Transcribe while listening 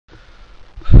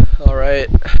Alright,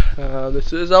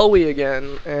 this is Elwe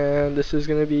again, and this is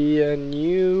going to be a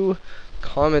new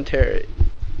commentary.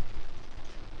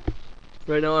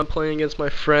 Right now I'm playing against my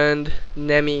friend,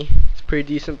 Nemi. He's a pretty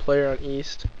decent player on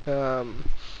East. I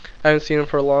haven't seen him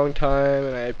for a long time,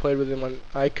 and I played with him on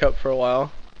iCup for a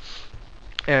while.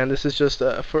 And this is just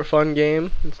a for fun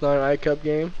game. It's not an iCup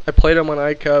game. I played him on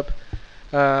iCup,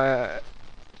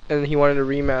 and he wanted a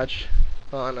rematch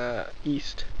on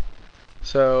East.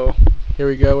 So here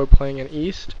we go, we're playing in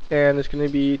East, and it's going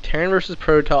to be Terran versus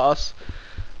Protoss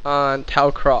on Tau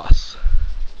Cross.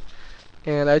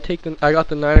 And I got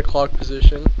the 9 o'clock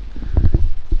position.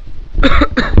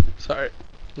 Sorry,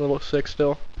 a little sick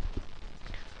still.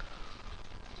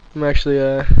 I'm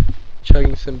actually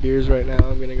chugging some beers right now.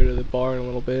 I'm going to go to the bar in a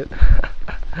little bit.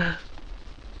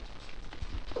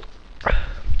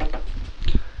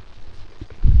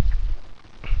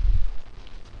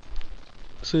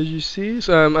 So as you see,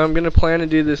 I'm going to plan to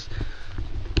do this.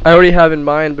 I already have in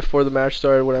mind before the match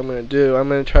started what I'm going to do. I'm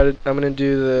going to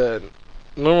do the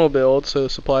normal build, so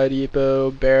supply depot,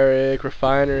 barrack,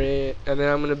 refinery, and then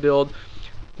I'm going to build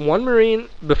one marine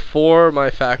before my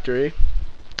factory,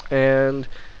 and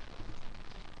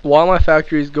while my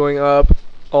factory is going up,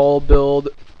 I'll build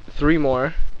 3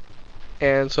 more,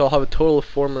 and so I'll have a total of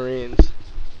 4 marines.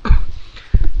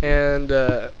 And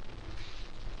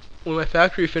when my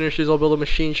factory finishes, I'll build a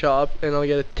machine shop, and I'll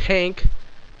get a tank,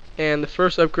 and the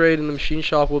first upgrade in the machine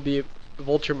shop will be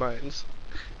vulture mines.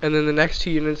 And then the next 2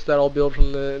 units that I'll build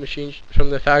from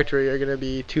the factory are going to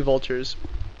be 2 vultures.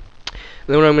 And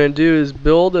then what I'm going to do is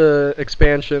build an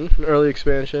early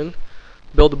expansion,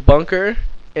 build a bunker,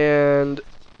 and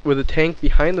with a tank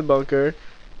behind the bunker,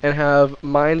 and have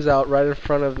mines out right in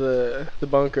front of the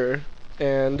bunker.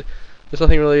 And there's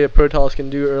nothing really a Protoss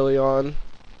can do early on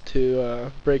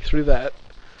to break through that.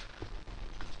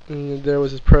 And there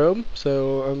was his probe,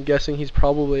 so I'm guessing he's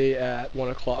probably at 1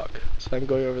 o'clock. So I'm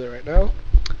going over there right now.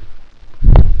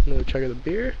 Another chug of the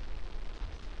beer.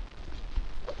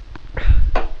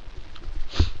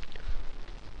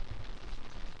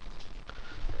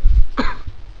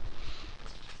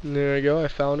 And there we go, I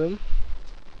found him.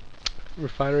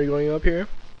 Refinery going up here.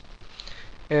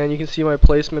 And you can see my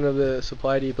placement of the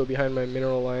supply depot behind my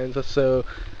mineral lines. So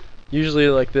usually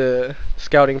like the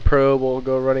scouting probe will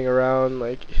go running around,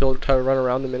 like he'll try to run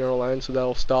around the mineral line, so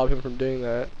that'll stop him from doing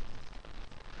that.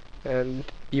 And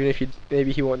even if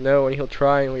maybe he won't know, and he'll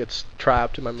try and he'll get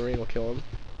trapped and my marine will kill him.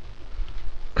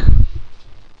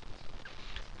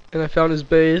 And I found his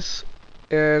base,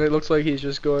 and it looks like he's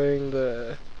just going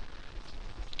the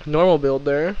normal build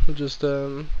there, just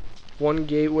 1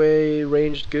 gateway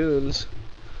ranged goons.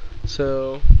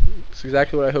 So it's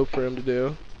exactly what I hoped for him to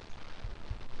do.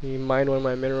 He mined one of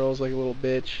my minerals like a little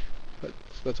bitch, but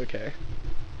that's okay.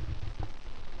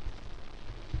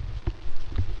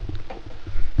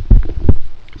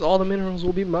 Cause all the minerals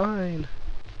will be mine.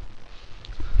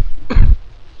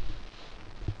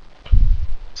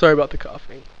 Sorry about the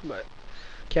coughing, but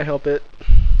can't help it.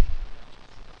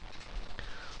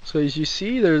 So as you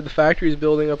see, the factory is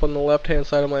building up on the left-hand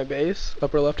side of my base,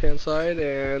 upper left-hand side,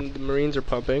 and the marines are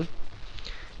pumping.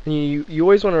 And you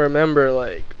always want to remember,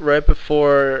 like right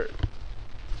before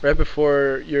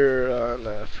you're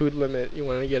on food limit, you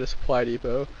want to get a supply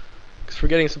depot. Because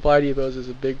forgetting supply depots is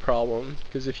a big problem.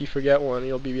 Because if you forget one,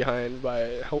 you'll be behind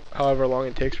by however long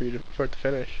it takes for it to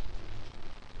finish.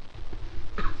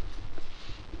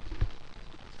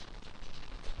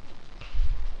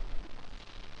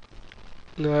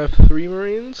 Now I have 3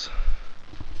 marines.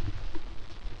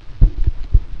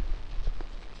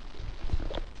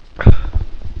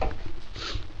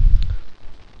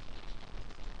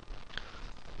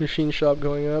 Machine shop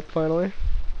going up finally.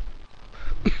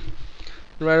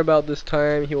 Right about this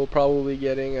time, he will probably be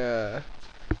getting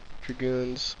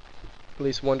dragoons, at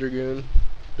least 1 dragoon,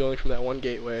 building from that 1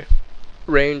 gateway.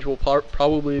 Range will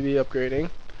probably be upgrading,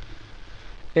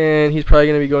 and he's probably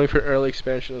going to be going for an early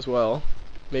expansion as well,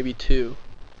 maybe 2,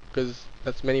 because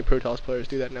that's many Protoss players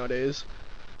do that nowadays.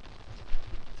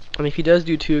 And if he does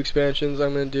do 2 expansions,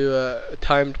 I'm going to do a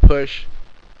timed push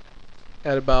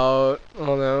at about, I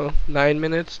don't know, 9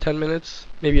 minutes, 10 minutes,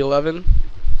 maybe 11.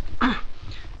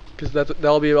 Because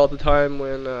that'll be about the time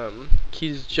when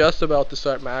he's just about to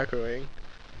start macroing,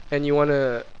 and you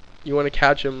wanna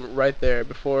catch him right there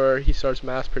before he starts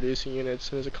mass producing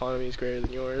units and his economy is greater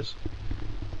than yours.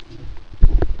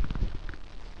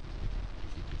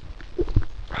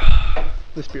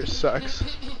 This beer sucks.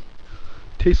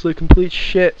 Tastes like complete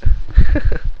shit.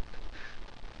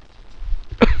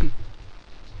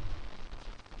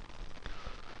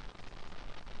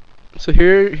 So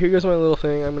here goes my little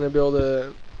thing. I'm gonna build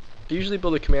a I usually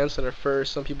build a command center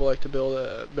first. Some people like to build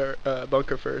a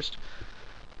bunker first,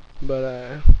 but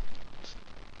I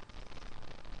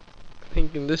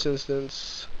think in this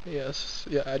instance, yes,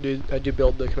 yeah, I do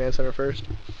build the command center first.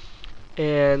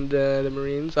 And the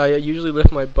Marines, I usually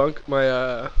lift my what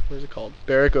is it called,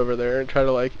 barrack over there, and try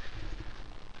to, like,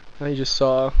 you just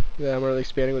saw that I'm really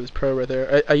expanding with this pro right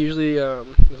there. I usually,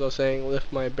 as I was saying,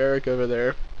 lift my barrack over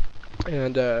there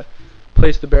and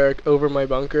place the barrack over my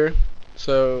bunker,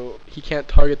 so he can't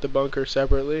target the bunker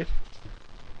separately.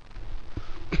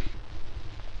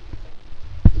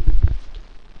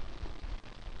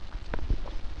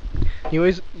 You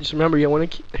always just remember, you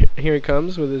want to here he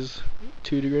comes with his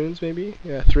 2 dragoons, maybe,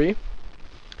 yeah, 3.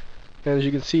 And as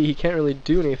you can see, he can't really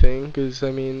do anything because,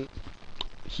 I mean,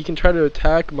 he can try to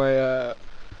attack my a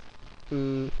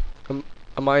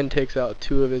mine takes out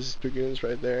 2 of his dragoons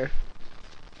right there.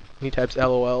 He types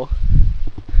LOL.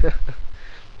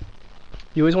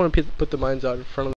 You always want to put the mines out in front of